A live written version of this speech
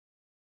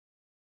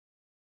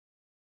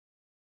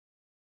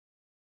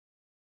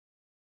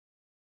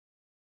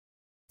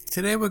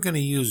Today we're going to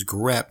use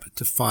GREP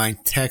to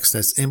find text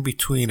that's in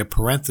between a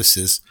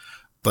parenthesis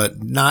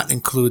but not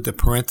include the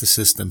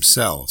parentheses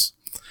themselves.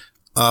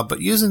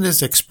 But using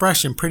this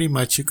expression, pretty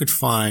much you could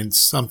find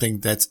something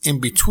that's in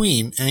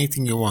between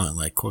anything you want,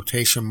 like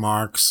quotation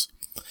marks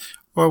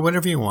or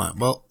whatever you want.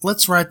 Well,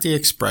 let's write the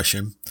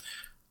expression.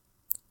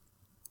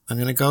 I'm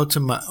going to go to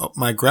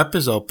my GREP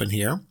is open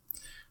here.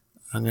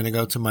 I'm going to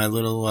go to my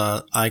little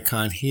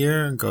icon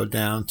here and go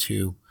down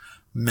to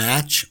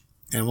match.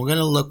 And we're going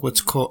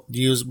to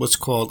use what's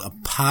called a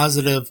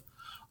positive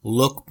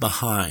look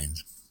behind.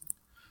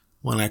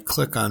 When I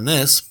click on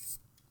this,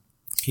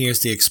 here's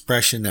the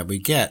expression that we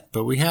get.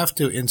 But we have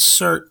to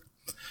insert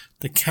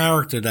the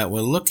character that we're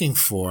looking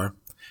for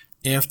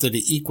after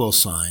the equal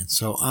sign.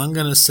 So I'm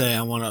going to say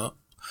I want to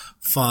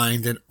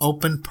find an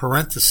open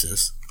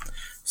parenthesis.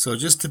 So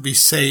just to be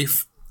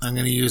safe, I'm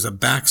going to use a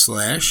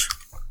backslash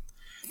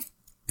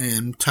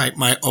and type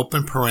my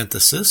open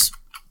parenthesis.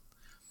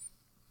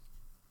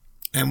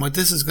 And what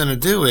this is going to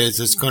do is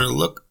it's going to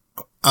look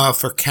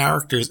for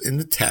characters in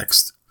the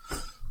text.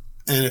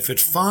 And if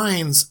it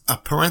finds a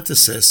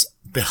parenthesis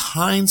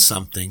behind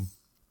something,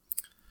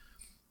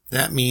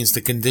 that means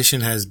the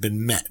condition has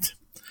been met.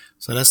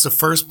 So that's the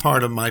first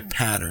part of my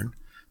pattern.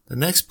 The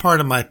next part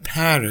of my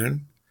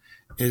pattern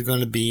is going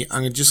to be,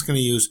 I'm just going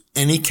to use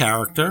any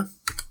character.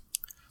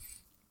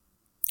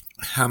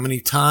 How many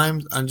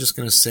times? I'm just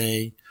going to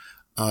say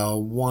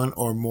one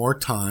or more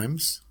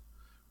times.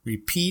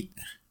 Repeat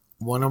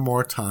one or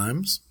more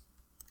times.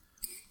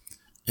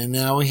 And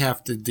now we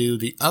have to do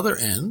the other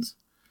end,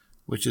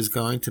 which is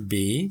going to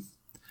be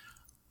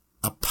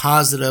a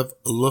positive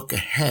look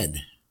ahead.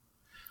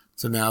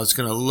 So now it's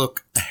going to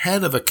look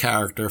ahead of a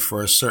character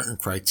for a certain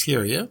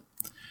criteria.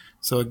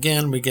 So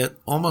again, we get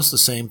almost the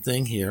same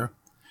thing here.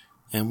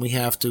 And we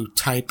have to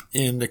type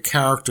in the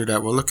character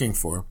that we're looking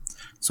for.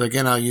 So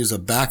again, I'll use a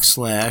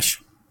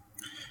backslash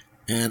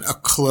and a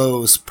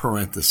close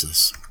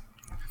parenthesis.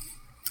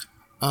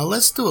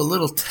 Let's do a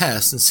little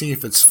test and see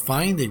if it's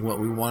finding what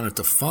we want it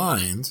to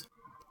find.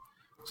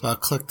 So I'll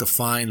click the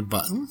Find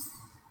button.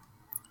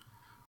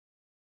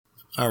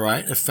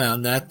 Alright, it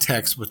found that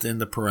text within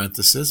the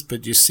parenthesis,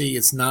 but you see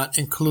it's not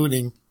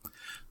including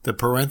the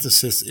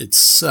parenthesis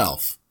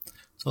itself.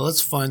 So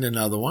let's find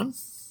another one.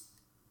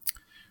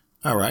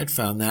 Alright,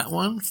 found that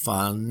one.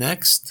 Find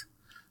next.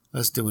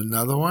 Let's do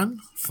another one.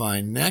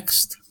 Find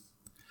next.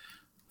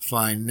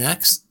 Find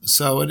next.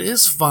 So it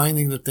is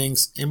finding the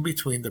things in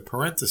between the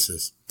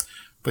parentheses.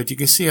 But you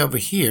can see over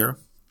here,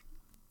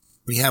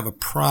 we have a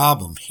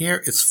problem.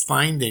 Here it's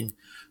finding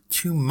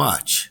too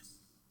much.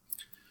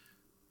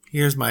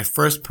 Here's my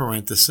first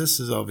parenthesis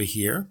is over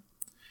here.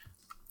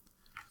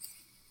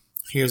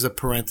 Here's a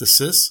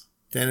parenthesis.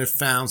 Then it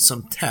found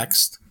some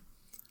text.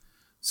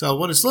 So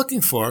what it's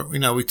looking for,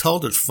 we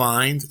told it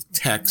find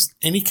text,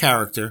 any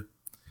character,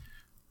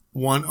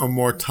 one or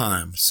more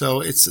times. So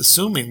it's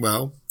assuming,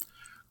 well,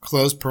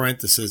 close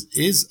parenthesis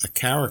is a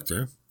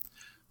character,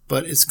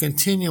 but it's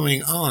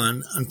continuing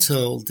on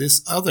until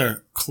this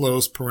other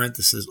close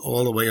parenthesis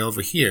all the way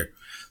over here.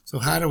 So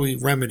how do we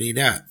remedy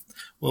that?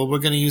 Well, we're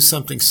going to use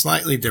something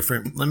slightly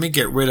different. Let me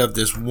get rid of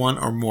this one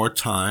or more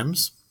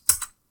times.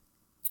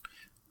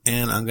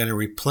 And I'm going to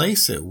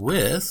replace it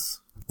with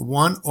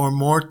one or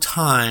more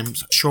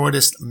times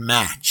shortest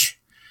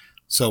match.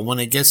 So when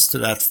it gets to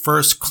that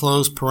first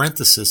close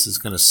parenthesis, it's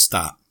going to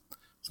stop.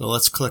 So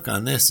let's click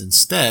on this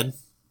instead.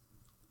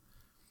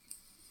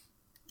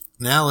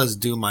 Now let's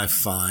do my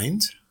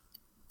find.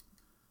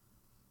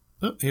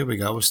 Oh, here we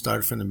go. We'll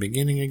start from the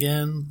beginning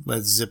again.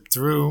 Let's zip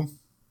through.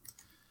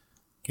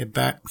 Get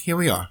back. Here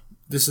we are.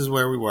 This is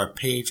where we were,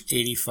 page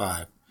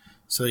 85.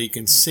 So you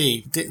can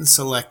see, it didn't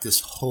select this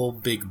whole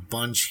big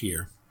bunch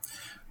here.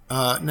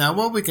 Now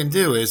what we can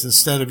do is,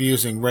 instead of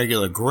using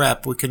regular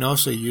GREP, we can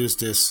also use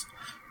this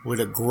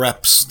with a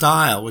GREP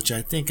style, which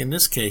I think in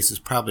this case is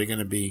probably going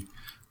to be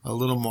a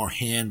little more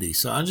handy.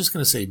 So I'm just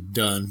going to say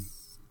done.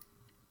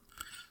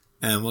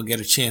 And we'll get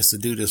a chance to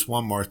do this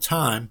one more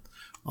time.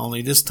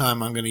 Only this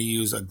time I'm going to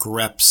use a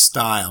GREP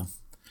style.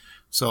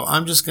 So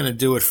I'm just going to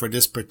do it for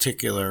this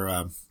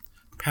particular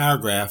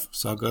paragraph.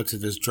 So I'll go to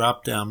this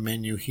drop-down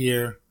menu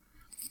here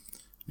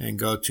and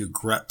go to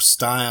GREP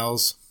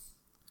styles.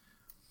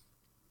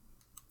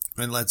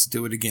 And let's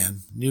do it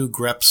again. New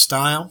GREP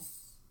style.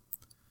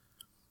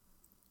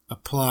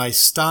 Apply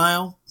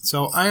style.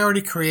 So I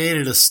already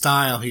created a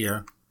style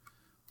here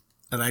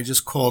that I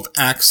just called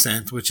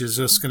accent, which is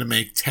just going to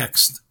make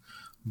text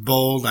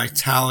bold,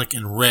 italic,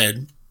 and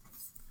red.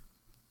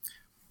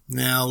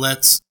 Now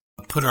let's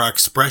put our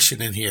expression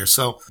in here.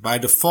 So by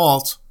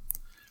default,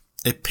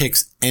 it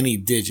picks any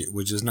digit,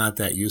 which is not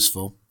that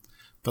useful.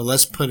 But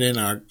let's put in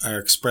our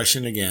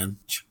expression again.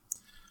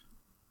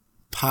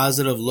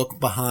 Positive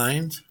look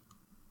behind.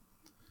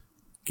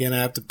 Again, I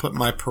have to put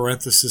my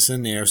parenthesis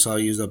in there, so I'll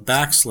use a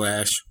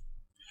backslash,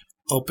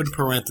 open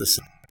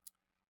parenthesis.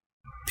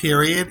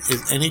 Period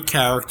is any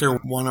character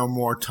one or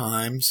more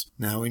times.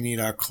 Now we need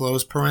our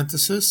close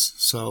parenthesis,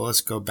 so let's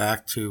go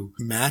back to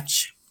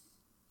match.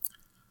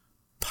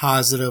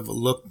 Positive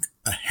look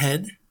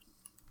ahead.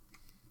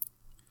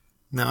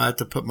 Now I have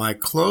to put my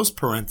close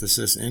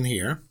parenthesis in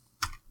here.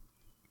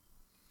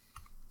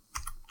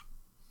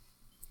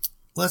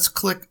 Let's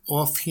click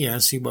off here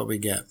and see what we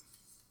get.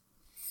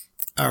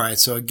 All right,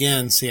 so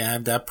again, see, I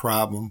have that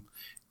problem.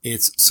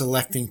 It's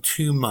selecting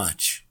too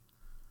much.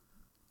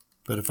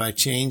 But if I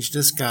change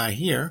this guy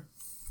here,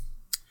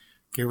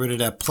 get rid of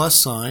that plus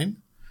sign,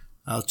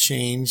 I'll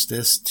change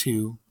this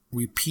to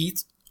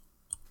repeat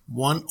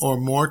one or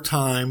more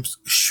times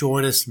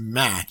shortest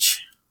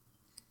match.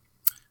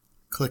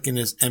 Click in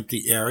this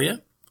empty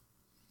area.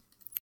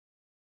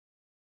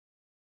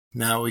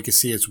 Now we can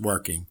see it's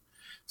working.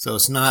 So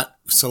it's not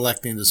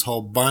selecting this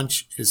whole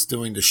bunch, it's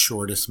doing the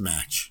shortest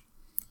match.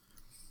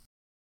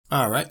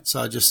 All right,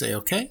 so I'll just say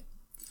okay.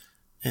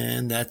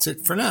 And that's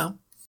it for now.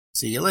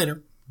 See you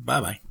later.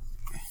 Bye-bye.